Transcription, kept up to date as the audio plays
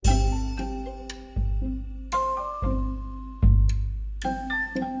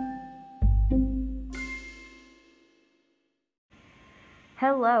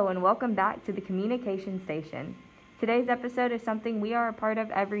Hello and welcome back to the Communication Station. Today's episode is something we are a part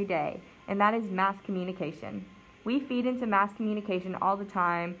of every day, and that is mass communication. We feed into mass communication all the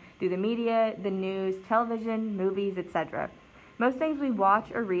time through the media, the news, television, movies, etc. Most things we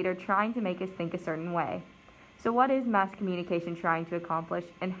watch or read are trying to make us think a certain way. So what is mass communication trying to accomplish,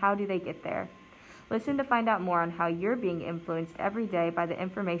 and how do they get there? Listen to find out more on how you're being influenced every day by the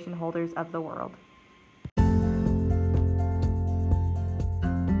information holders of the world.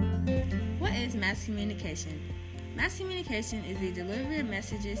 What is mass communication? Mass communication is the delivery of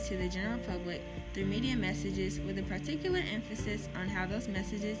messages to the general public through media messages with a particular emphasis on how those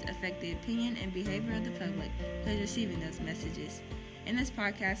messages affect the opinion and behavior of the public who is receiving those messages. In this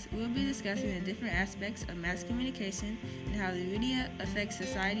podcast, we will be discussing the different aspects of mass communication and how the media affects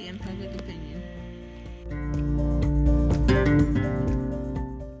society and public opinion.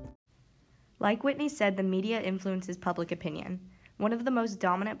 Like Whitney said, the media influences public opinion. One of the most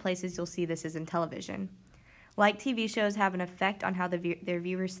dominant places you'll see this is in television. Like TV shows have an effect on how their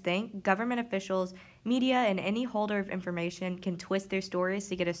viewers think, government officials, media, and any holder of information can twist their stories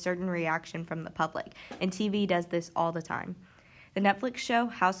to get a certain reaction from the public, and TV does this all the time. The Netflix show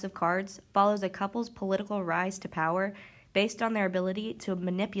House of Cards follows a couple's political rise to power based on their ability to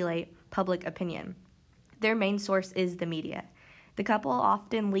manipulate public opinion. Their main source is the media. The couple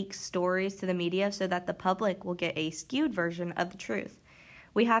often leaks stories to the media so that the public will get a skewed version of the truth.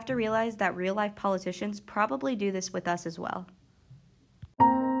 We have to realize that real-life politicians probably do this with us as well.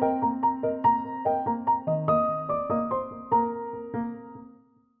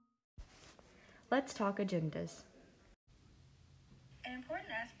 Let's talk agendas. An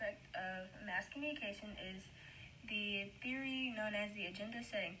important aspect of mass communication is the theory known as the agenda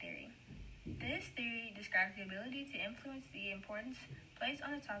setting theory. This theory describes the ability to influence the importance placed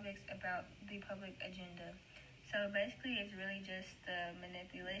on the topics about the public agenda. So basically, it's really just the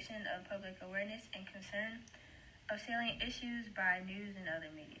manipulation of public awareness and concern of salient issues by news and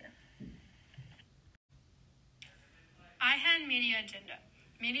other media. IHAN Media Agenda.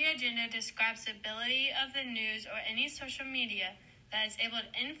 Media agenda describes the ability of the news or any social media that is able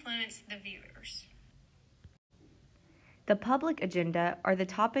to influence the viewers. The public agenda are the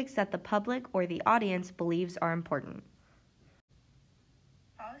topics that the public or the audience believes are important.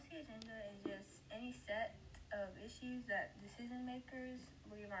 Policy agenda is just any set of issues that decision makers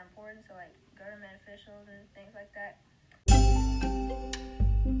believe are important, so like government officials and things like that.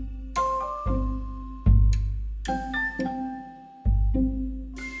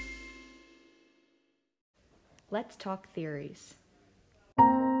 Let's talk theories.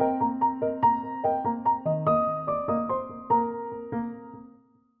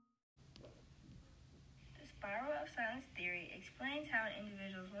 Explains how an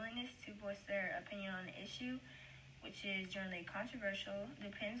individual's willingness to voice their opinion on an issue, which is generally controversial,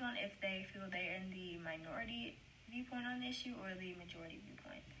 depends on if they feel they're in the minority viewpoint on the issue or the majority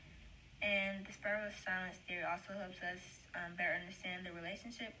viewpoint. And the spiral of silence theory also helps us better understand the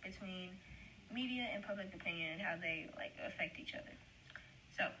relationship between media and public opinion and how they affect each other.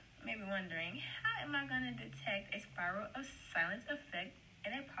 So, you may be wondering, how am I going to detect a spiral of silence effect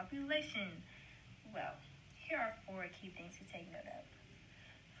in a population? Well, here are 4 key things to take note of.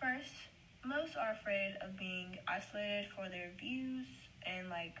 First, most are afraid of being isolated for their views, and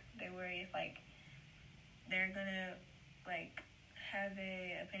they worry if they're gonna have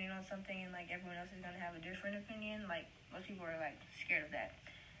a opinion on something and everyone else is gonna have a different opinion. Most people are scared of that.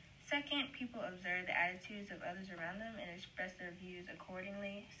 Second, people observe the attitudes of others around them and express their views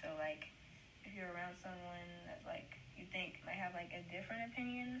accordingly. So if you're around someone that you think might have a different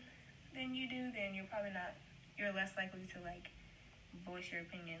opinion than you do, then you're less likely to voice your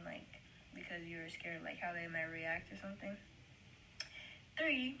opinion because you're scared of how they might react or something.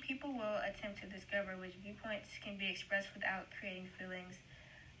 3, people will attempt to discover which viewpoints can be expressed without creating feelings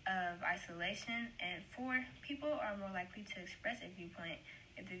of isolation. And 4, people are more likely to express a viewpoint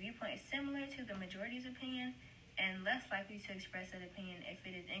if the viewpoint is similar to the majority's opinion, and less likely to express that opinion if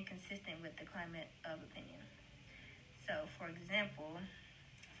it is inconsistent with the climate of opinion. So, for example,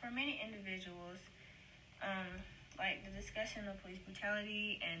 for many individuals, the discussion of police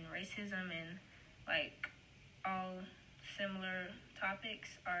brutality and racism and all similar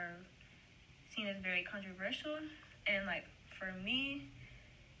topics are seen as very controversial. And for me,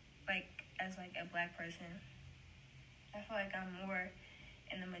 as a black person, I feel I'm more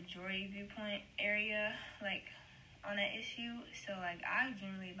in the majority viewpoint area on that issue. So I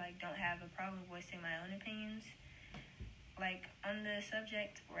generally don't have a problem voicing my own opinions on the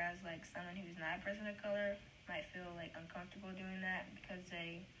subject, whereas someone who's not a person of color might feel uncomfortable doing that because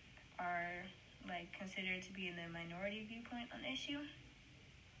they are considered to be in the minority viewpoint on the issue.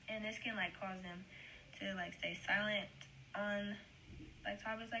 and this can cause them to stay silent on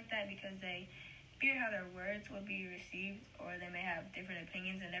topics like that because they fear how their words will be received, or they may have different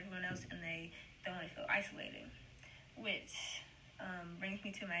opinions than everyone else, and they don't want to feel isolated. Which brings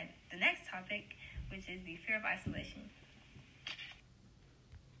me to the next topic, which is the fear of isolation.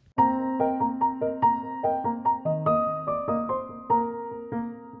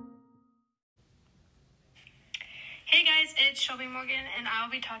 Hey guys, it's Shelby Morgan, and I'll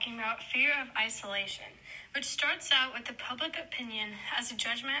be talking about fear of isolation, which starts out with the public opinion as a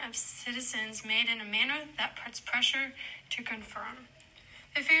judgment of citizens made in a manner that puts pressure to conform.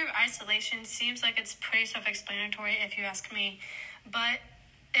 The fear of isolation seems like it's pretty self-explanatory if you ask me, but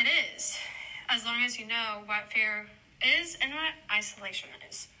it is, as long as you know what fear is and what isolation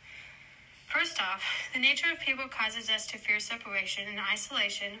is. First off, the nature of people causes us to fear separation and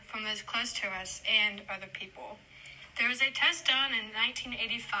isolation from those close to us and other people. There was a test done in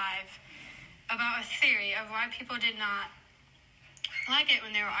 1985 about a theory of why people did not like it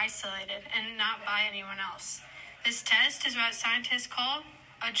when they were isolated and not by anyone else. This test is what scientists call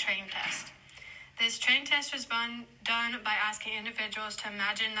a train test. This train test was done by asking individuals to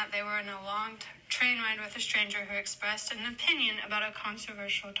imagine that they were in a long train ride with a stranger who expressed an opinion about a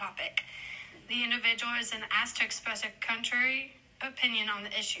controversial topic. The individual is then asked to express a contrary opinion on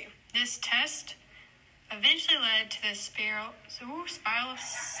the issue. This test eventually led to the spiral of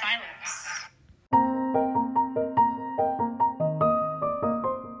silence.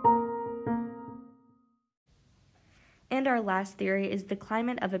 And our last theory is the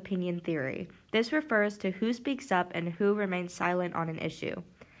climate of opinion theory. This refers to who speaks up and who remains silent on an issue.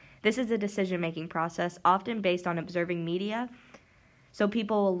 This is a decision-making process often based on observing media. So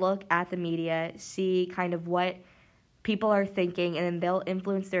people will look at the media, see kind of what people are thinking, and then they'll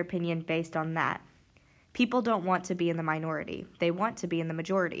influence their opinion based on that. People don't want to be in the minority. They want to be in the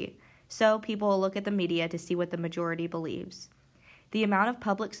majority. So people will look at the media to see what the majority believes. The amount of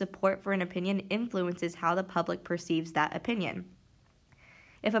public support for an opinion influences how the public perceives that opinion.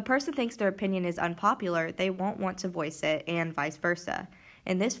 If a person thinks their opinion is unpopular, they won't want to voice it, and vice versa.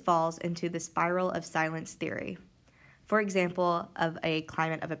 And this falls into the spiral of silence theory. For example, of a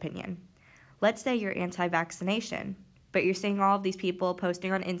climate of opinion. Let's say you're anti-vaccination, but you're seeing all of these people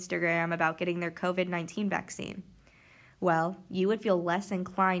posting on Instagram about getting their COVID-19 vaccine. Well, you would feel less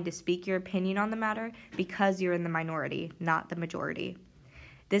inclined to speak your opinion on the matter because you're in the minority, not the majority.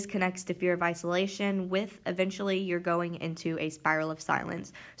 This connects to fear of isolation with eventually you're going into a spiral of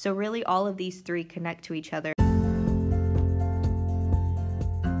silence. So really all of these three connect to each other.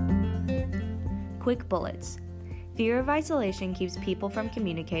 Quick bullets. Fear of isolation keeps people from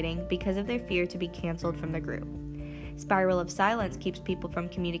communicating because of their fear to be canceled from the group. Spiral of silence keeps people from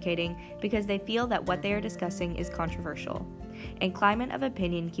communicating because they feel that what they are discussing is controversial. And climate of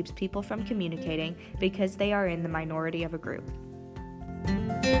opinion keeps people from communicating because they are in the minority of a group.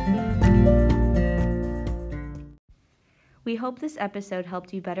 We hope this episode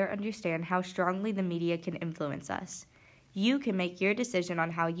helped you better understand how strongly the media can influence us. You can make your decision on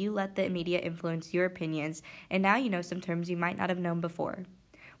how you let the media influence your opinions, and now you know some terms you might not have known before.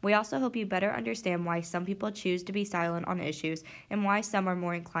 We also hope you better understand why some people choose to be silent on issues and why some are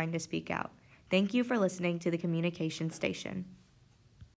more inclined to speak out. Thank you for listening to the Communication Station.